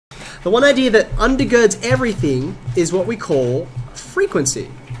The one idea that undergirds everything is what we call frequency.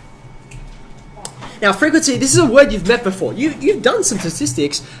 Now, frequency, this is a word you've met before. You've done some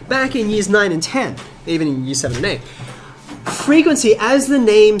statistics back in years 9 and 10, even in years 7 and 8. Frequency, as the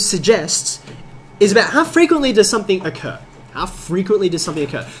name suggests, is about how frequently does something occur. How frequently does something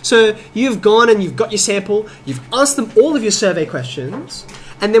occur? So you've gone and you've got your sample, you've asked them all of your survey questions,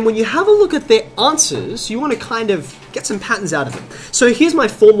 and then when you have a look at their answers, you want to kind of get some patterns out of them. So here's my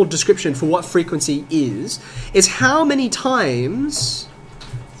formal description for what frequency is how many times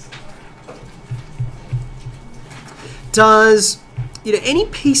does any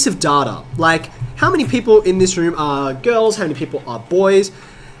piece of data, like how many people in this room are girls, how many people are boys,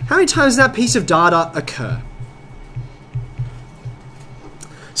 how many times does that piece of data occur?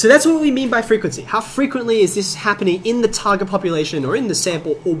 So that's what we mean by frequency. How frequently is this happening in the target population or in the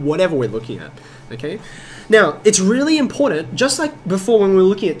sample or whatever we're looking at, okay? Now, it's really important, just like before when we were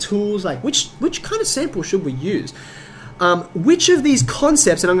looking at tools, like which kind of sample should we use? Which of these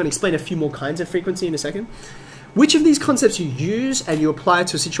concepts, and I'm going to explain a few more kinds of frequency in a second, which of these concepts you use and you apply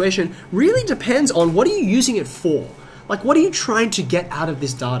to a situation really depends on what are you using it for. Like, what are you trying to get out of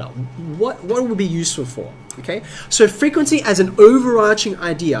this data? What will be useful for? Okay, so frequency as an overarching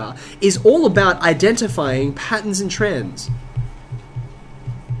idea is all about identifying patterns and trends.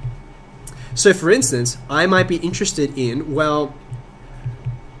 So for instance, I might be interested in, well,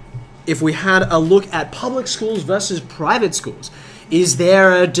 if we had a look at public schools versus private schools, is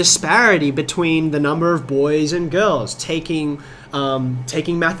there a disparity between the number of boys and girls taking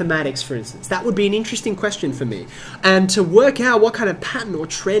mathematics, for instance? That would be an interesting question for me. And to work out what kind of pattern or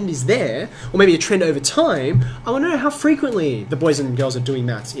trend is there, or maybe a trend over time, I want to know how frequently the boys and girls are doing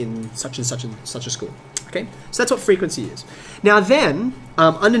maths in such and such a school. Okay, so that's what frequency is. Now then,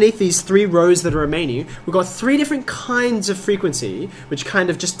 underneath these 3 rows that are remaining, we've got 3 different kinds of frequency, which kind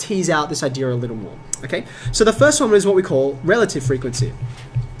of just tease out this idea a little more. Okay, so the first one is what we call relative frequency.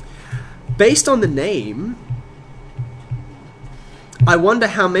 Based on the name, I wonder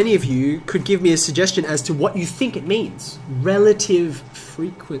how many of you could give me a suggestion as to what you think it means. Relative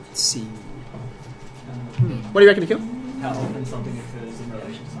frequency. What do you reckon, Nikhil? How often something occurs in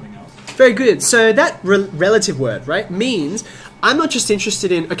relation to something else. Very good. So that relative word, right, means I'm not just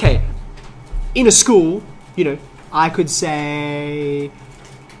interested in, okay, in a school, I could say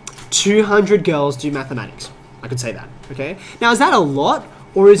 200 girls do mathematics. I could say that, okay? Now, is that a lot?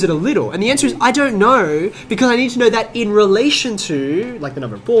 Or is it a little? And the answer is, I don't know, because I need to know that in relation to, like the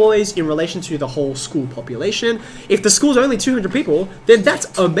number of boys, in relation to the whole school population. If the school's only 200 people, then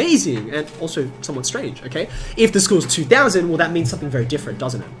that's amazing, and also somewhat strange, okay? If the school's 2,000, well, that means something very different,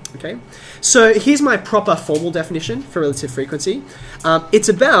 doesn't it? Okay? So here's my proper formal definition for relative frequency. It's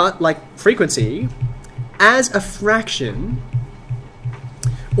about, like, frequency as a fraction,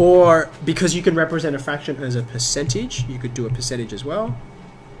 or because you can represent a fraction as a percentage, you could do a percentage as well.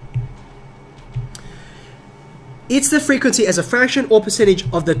 It's the frequency as a fraction or percentage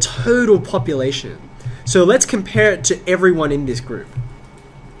of the total population. So let's compare it to everyone in this group.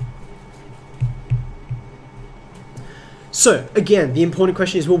 So again, the important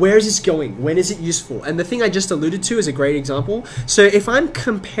question is, well, where is this going? When is it useful? And the thing I just alluded to is a great example. So if I'm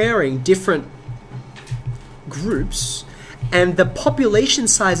comparing different groups and the population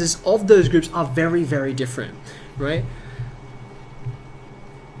sizes of those groups are very, very different, right?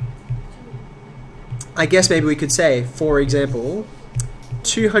 I guess maybe we could say, for example,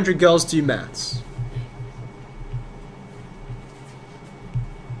 200 girls do maths.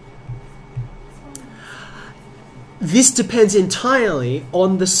 This depends entirely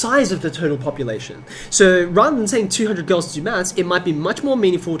on the size of the total population. So rather than saying 200 girls do maths, it might be much more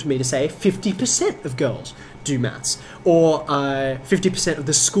meaningful to me to say 50% of girls do maths, or 50% of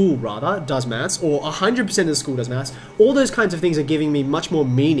the school rather does maths, or 100% of the school does maths. All those kinds of things are giving me much more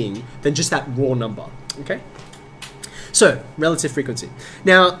meaning than just that raw number. Okay? So, relative frequency.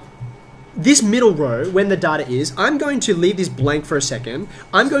 Now, this middle row, when the data is, I'm going to leave this blank for a second.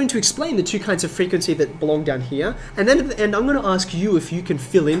 I'm going to explain the 2 kinds of frequency that belong down here, and then at the end I'm going to ask you if you can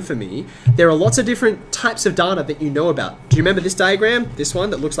fill in for me. There are lots of different types of data that you know about. Do you remember this diagram? This one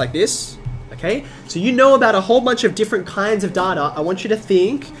that looks like this? Okay, so you know about a whole bunch of different kinds of data. I want you to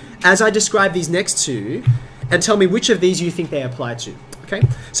think, as I describe these next 2, and tell me which of these you think they apply to. Okay,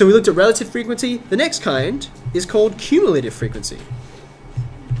 so we looked at relative frequency. The next kind is called cumulative frequency.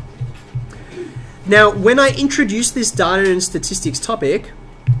 Now, when I introduced this data and statistics topic,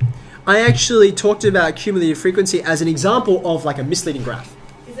 I actually talked about cumulative frequency as an example of like a misleading graph.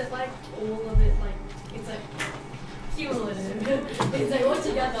 Is it like all of it, like, it's like cumulative? It's like all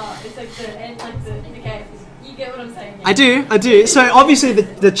together, it's like the end, like the, okay, you get what I'm saying? Yeah. I do. So obviously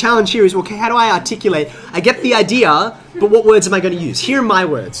the challenge here is, okay, how do I articulate? I get the idea, but what words am I going to use? Here are my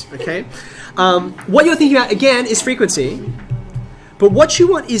words, okay? What you're thinking about, again, is frequency. But what you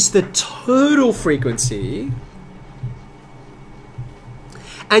want is the total frequency.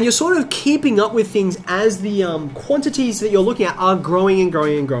 And you're sort of keeping up with things as the quantities that you're looking at are growing and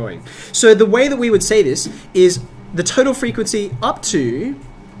growing and growing. So the way that we would say this is the total frequency up to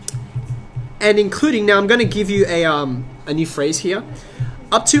and including, now I'm going to give you a new phrase here,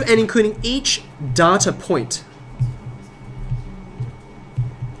 up to and including each data point.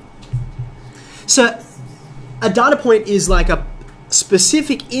 So a data point is like a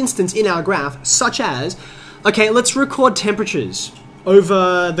specific instance in our graph, such as, okay, let's record temperatures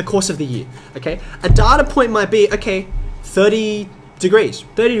over the course of the year, okay? A data point might be, okay, 30 degrees.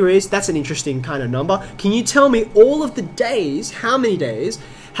 30 degrees, that's an interesting kind of number. Can you tell me all of the days, how many days,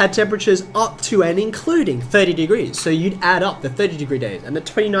 had temperatures up to and including 30 degrees? So you'd add up the 30 degree days and the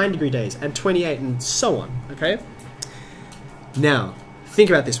 29 degree days and 28 and so on, okay? Now, think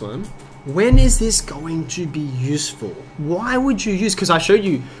about this one. When is this going to be useful? Why would you use, because I showed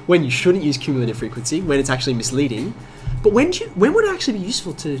you when you shouldn't use cumulative frequency, when it's actually misleading, but when would it actually be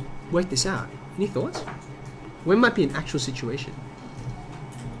useful to work this out? Any thoughts? When might be an actual situation?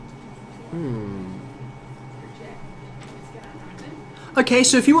 Okay,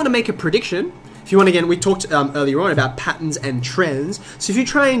 so if you want to make a prediction, if you want, again, we talked earlier on about patterns and trends. So if you're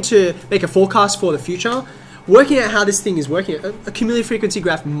trying to make a forecast for the future, working out how this thing is working, a cumulative frequency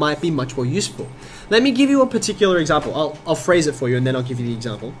graph might be much more useful. Let me give you a particular example. I'll phrase it for you and then I'll give you the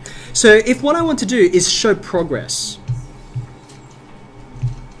example. So if what I want to do is show progress,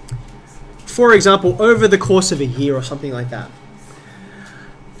 for example, over the course of a year or something like that,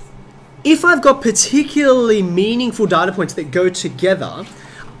 if I've got particularly meaningful data points that go together,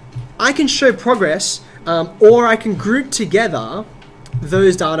 I can show progress, or I can group together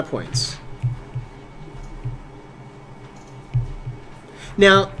those data points.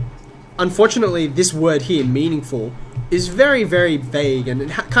 Now, unfortunately, this word here, meaningful, is very, very vague, and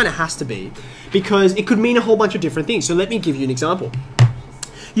it kind of has to be, because it could mean a whole bunch of different things. So let me give you an example.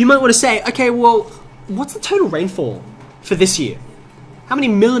 You might want to say, okay, well, what's the total rainfall for this year? How many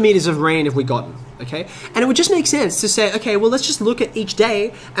millimeters of rain have we gotten, okay? And it would just make sense to say, okay, well, let's just look at each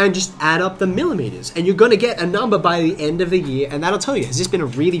day and just add up the millimeters. And you're going to get a number by the end of the year, and that'll tell you, has this been a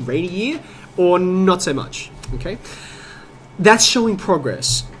really rainy year or not so much, okay? That's showing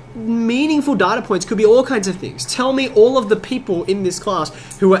progress. Meaningful data points could be all kinds of things. Tell me all of the people in this class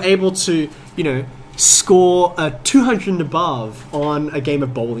who were able to, you know, score a 200 and above on a game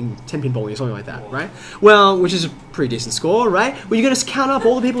of bowling, 10-pin bowling or something like that, right? Well, which is a pretty decent score, right? Well, you're going to count up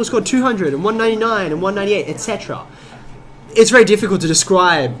all the people who scored 200 and 199 and 198, etc. It's very difficult to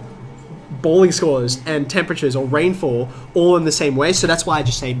describe bowling scores and temperatures or rainfall all in the same way, so that's why I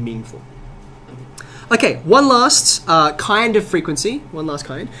just say meaningful. Okay, one last kind of frequency, one last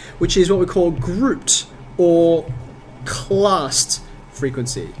kind, which is what we call grouped or classed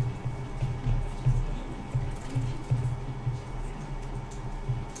frequency.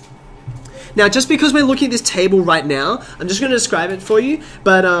 Now, just because we're looking at this table right now, I'm just going to describe it for you,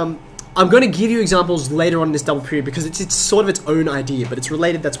 but I'm going to give you examples later on in this double period because it's sort of its own idea, but it's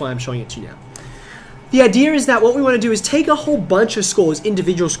related, that's why I'm showing it to you now. The idea is that what we want to do is take a whole bunch of scores,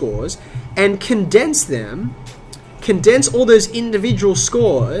 individual scores, and condense them, condense all those individual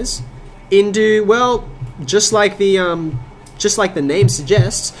scores into, well, just like the name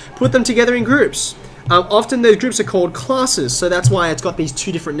suggests, put them together in groups. Often those groups are called classes, so that's why it's got these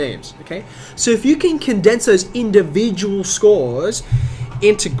two different names, okay? So if you can condense those individual scores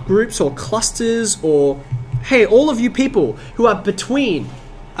into groups or clusters, or, hey, all of you people who are between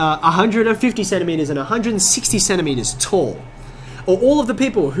 150 centimeters and 160 centimeters tall, or all of the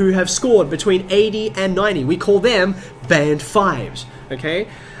people who have scored between 80 and 90, we call them band 5s, okay?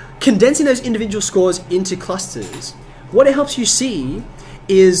 Condensing those individual scores into clusters, what it helps you see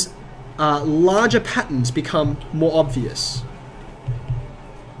is larger patterns become more obvious.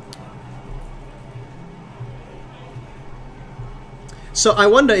 So I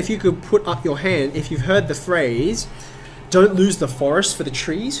wonder if you could put up your hand if you've heard the phrase, don't lose the forest for the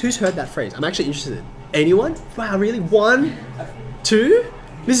trees. Who's heard that phrase? I'm actually interested. Anyone? Wow, really? 1, 2?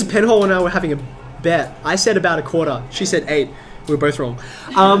 Mrs. Penhall and I were having a bet. I said about a quarter. She said 8. We were both wrong.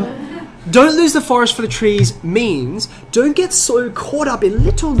 Don't lose the forest for the trees means don't get so caught up in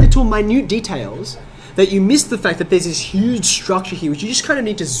little minute details that you miss the fact that there's this huge structure here, which you just kind of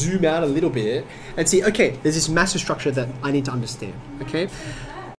need to zoom out a little bit and see, okay, there's this massive structure that I need to understand, okay?